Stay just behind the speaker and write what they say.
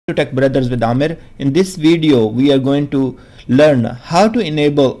Tech Brothers with Amir. In this video we are going to learn how to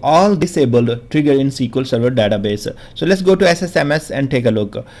enable all disabled trigger in SQL Server Database. So let's go to SSMS and take a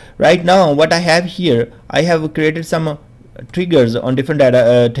look. Right now what I have here, I have created some triggers on different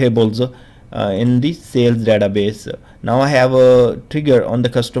data tables in the sales database. Now I have a trigger on the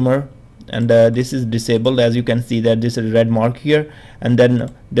customer, and this is disabled. As you can see that this is red mark here, and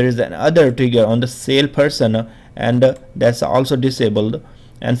then there is another trigger on the sale person, and that's also disabled.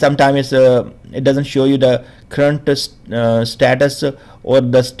 And sometimes it doesn't show you the current status or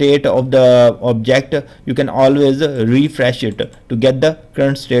the state of the object. You can always refresh it to get the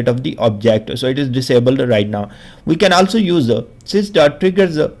current state of the object. So it is disabled right now. We can also use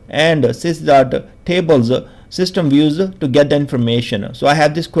sys.triggers and sys.tables system views to get the information. So I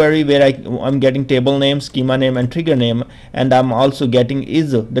have this query where I'm getting table name, schema name, and trigger name, and I'm also getting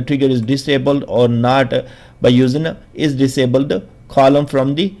is the trigger is disabled or not by using is disabled column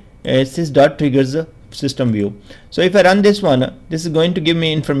from the sys.triggers system view. So if I run this one, this is going to give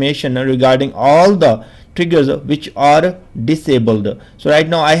me information regarding all the triggers which are disabled. So right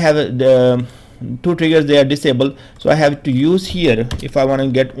now I have the two triggers, they are disabled, so I have to use here if I want to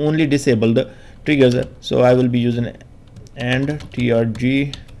get only disabled triggers. So I will be using and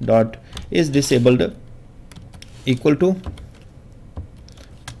trg dot is disabled equal to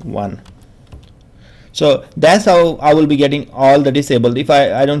 1. So that's how I will be getting all the disabled. If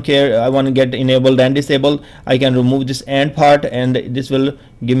I don't care, I want to get enabled and disabled, I can remove this and part, and this will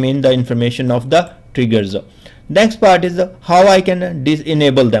give me the information of the triggers. Next part is how I can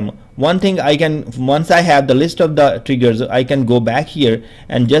enable them. One thing I can, once I have the list of the triggers, I can go back here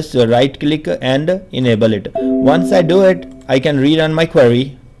and just right click and enable it. Once I do it, I can rerun my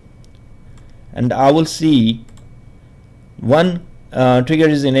query, and I will see one trigger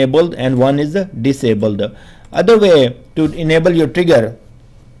is enabled and one is disabled. Other way to enable your trigger,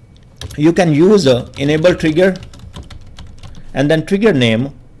 you can use enable trigger and then trigger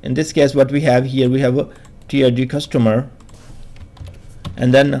name. In this case what we have here, we have a trg customer,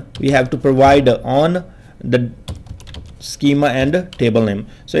 and then we have to provide on the schema and table name.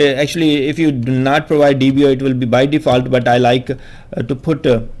 So actually if you do not provide DBO, it will be by default, but I like to put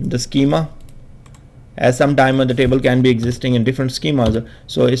the schema, as sometimes the table can be existing in different schemas,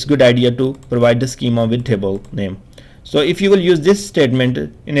 so it's good idea to provide the schema with table name. So if you will use this statement,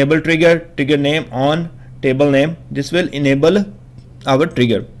 enable trigger, trigger name on table name, this will enable our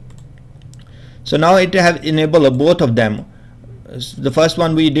trigger. So now it have enabled both of them. The first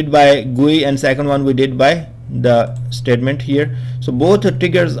one we did by GUI and second one we did by the statement here. So both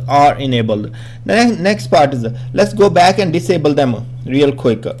triggers are enabled. The next part is, let's go back and disable them real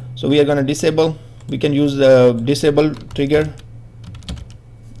quick. So we are going to disable. We can use the disable trigger,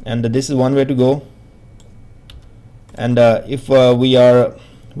 and this is one way to go. And if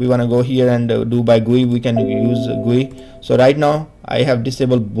we want to go here and do by GUI, we can use GUI. So right now I have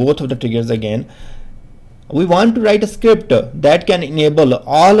disabled both of the triggers again. We want to write a script that can enable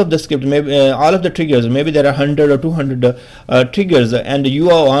all of the script, maybe all of the triggers. Maybe there are 100 or 200 triggers, and you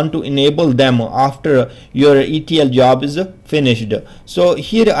want to enable them after your ETL job is finished. So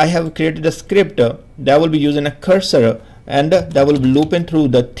here I have created a script that will be using a cursor, and that will be looping through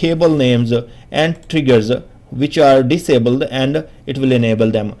the table names and triggers which are disabled, and it will enable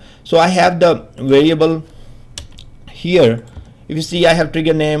them. So I have the variable here. If you see, I have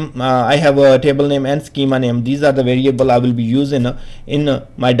trigger name, I have a table name and schema name. These are the variable I will be using in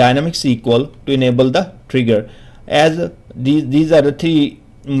my dynamic SQL to enable the trigger. As these are the three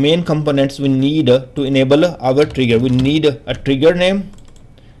main components we need to enable our trigger. We need a trigger name,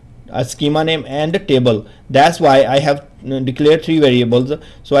 a schema name, and a table. That's why I have declared three variables,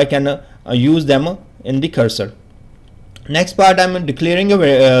 so I can use them in the cursor. Next part, I'm declaring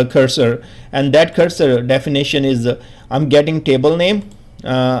a cursor, and that cursor definition is I'm getting table name,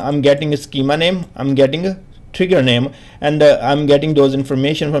 I'm getting a schema name, I'm getting a trigger name, and I'm getting those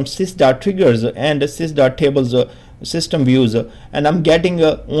information from sys.triggers and sys.tables system views, and I'm getting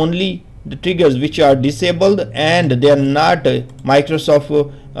only the triggers which are disabled and they are not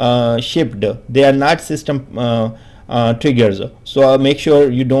Microsoft shipped, they are not system triggers. So make sure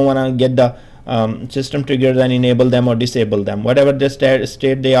you don't want to get the system triggers and enable them or disable them. Whatever the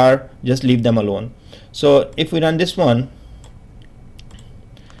state they are, just leave them alone. So if we run this one,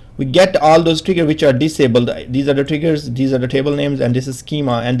 we get all those triggers which are disabled. These are the triggers, these are the table names, and this is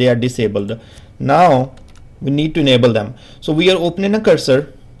schema, and they are disabled. Now we need to enable them. So we are opening a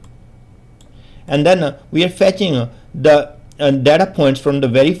cursor, and then we are fetching the data points from the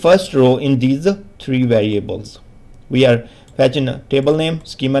very first row in these three variables. We are fetching a table name,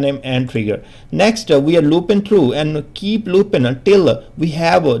 schema name, and trigger. Next, we are looping through and keep looping until we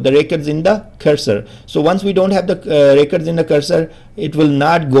have the records in the cursor. So once we don't have the records in the cursor, it will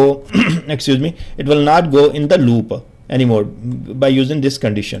not go excuse me, it will not go in the loop anymore by using this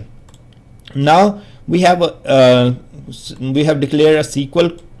condition. Now we have declared a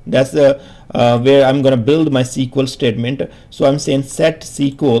SQL. That's where I'm going to build my SQL statement. So I'm saying set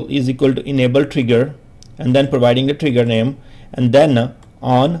SQL is equal to enable trigger, and then providing the trigger name, and then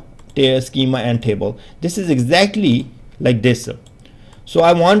on schema and table. This is exactly like this. So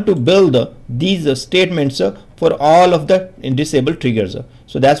I want to build these statements for all of the disabled triggers.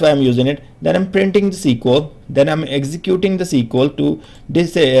 So that's why I'm using it. Then I'm printing the SQL, then I'm executing the SQL to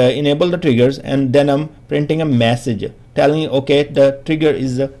enable the triggers, and then I'm printing a message telling me, okay, the trigger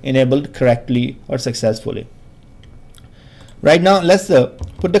is enabled correctly or successfully. Right now, let's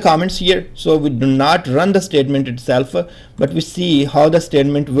put the comments here. So we do not run the statement itself, but we see how the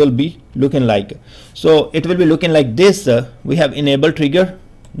statement will be looking like. So it will be looking like this. We have enable trigger,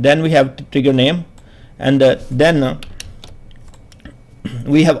 then we have trigger name, and then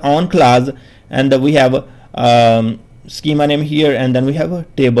we have on class, and we have schema name here, and then we have a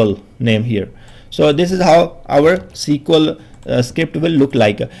table name here. So this is how our SQL script will look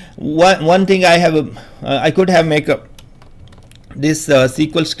like. One thing I have, I could have make this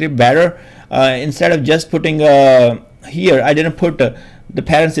SQL script better. Instead of just putting here, I didn't put the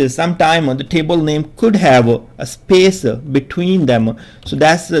parentheses. Sometime the table name could have a space between them. So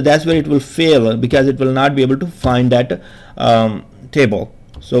that's where it will fail, because it will not be able to find that table.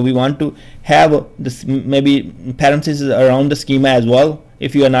 So we want to have this maybe parentheses around the schema as well.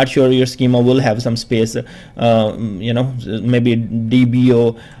 If you are not sure, your schema will have some space, you know, maybe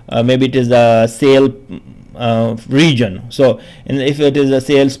DBO, maybe it is a sale region. So if it is a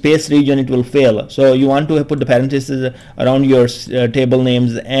sale space region, it will fail. So you want to put the parentheses around your table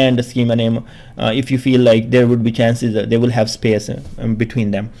names and the schema name if you feel like there would be chances that they will have space between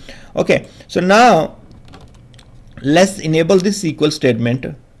them. Okay, so now let's enable this SQL statement.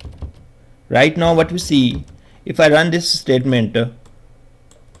 Right now what we see, if I run this statement,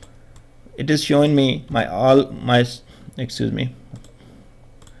 it is showing me excuse me.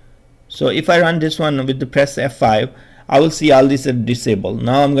 So if I run this one with the press F5, I will see all this disabled.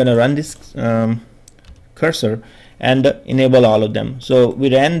 Now I'm going to run this cursor and enable all of them. So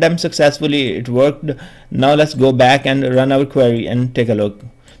we ran them successfully, it worked. Now let's go back and run our query and take a look.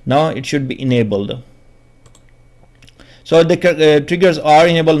 Now it should be enabled. So the triggers are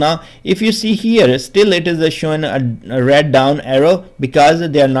enabled now. If you see here, still it is showing a red down arrow because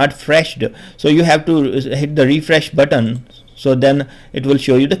they are not freshed. So you have to hit the refresh button, so then it will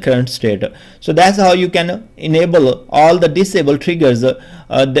show you the current state. So that's how you can enable all the disabled triggers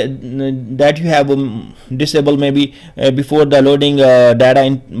that you have disabled maybe before the loading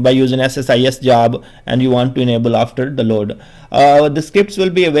data by using SSIS job, and you want to enable after the load. The scripts will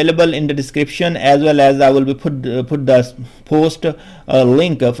be available in the description, as well as I will be put the post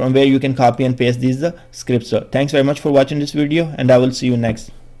link from where you can copy and paste these scripts. Thanks very much for watching this video, and I will see you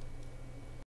next.